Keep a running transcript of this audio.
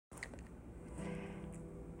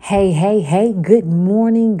Hey, hey, hey, good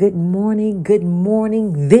morning, good morning, good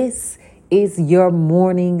morning. This is your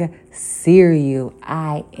morning cereal.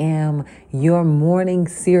 I am your morning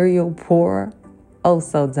cereal pourer. Oh,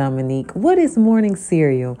 so Dominique. What is morning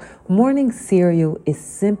cereal? Morning cereal is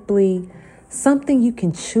simply something you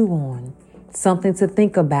can chew on, something to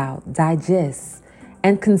think about, digest,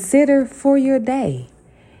 and consider for your day.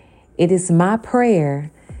 It is my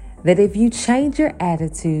prayer that if you change your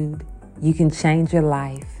attitude, you can change your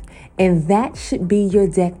life. And that should be your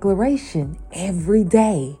declaration every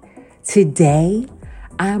day. Today,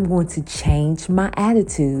 I'm going to change my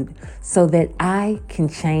attitude so that I can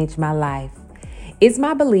change my life. It's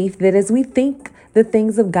my belief that as we think the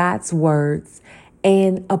things of God's words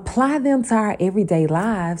and apply them to our everyday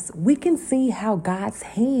lives, we can see how God's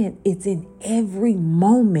hand is in every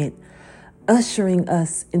moment, ushering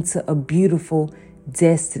us into a beautiful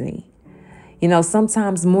destiny.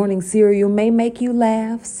 Sometimes morning cereal may make you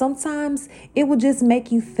laugh. Sometimes it will just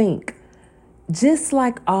make you think. Just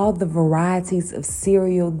like all the varieties of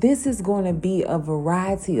cereal, this is going to be a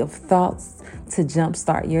variety of thoughts to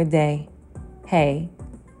jumpstart your day. Hey,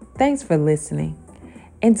 thanks for listening.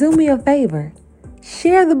 And do me a favor,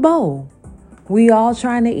 share the bowl. We all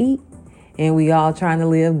trying to eat and we all trying to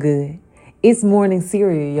live good. It's morning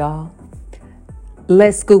cereal, y'all.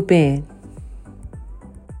 Let's scoop in.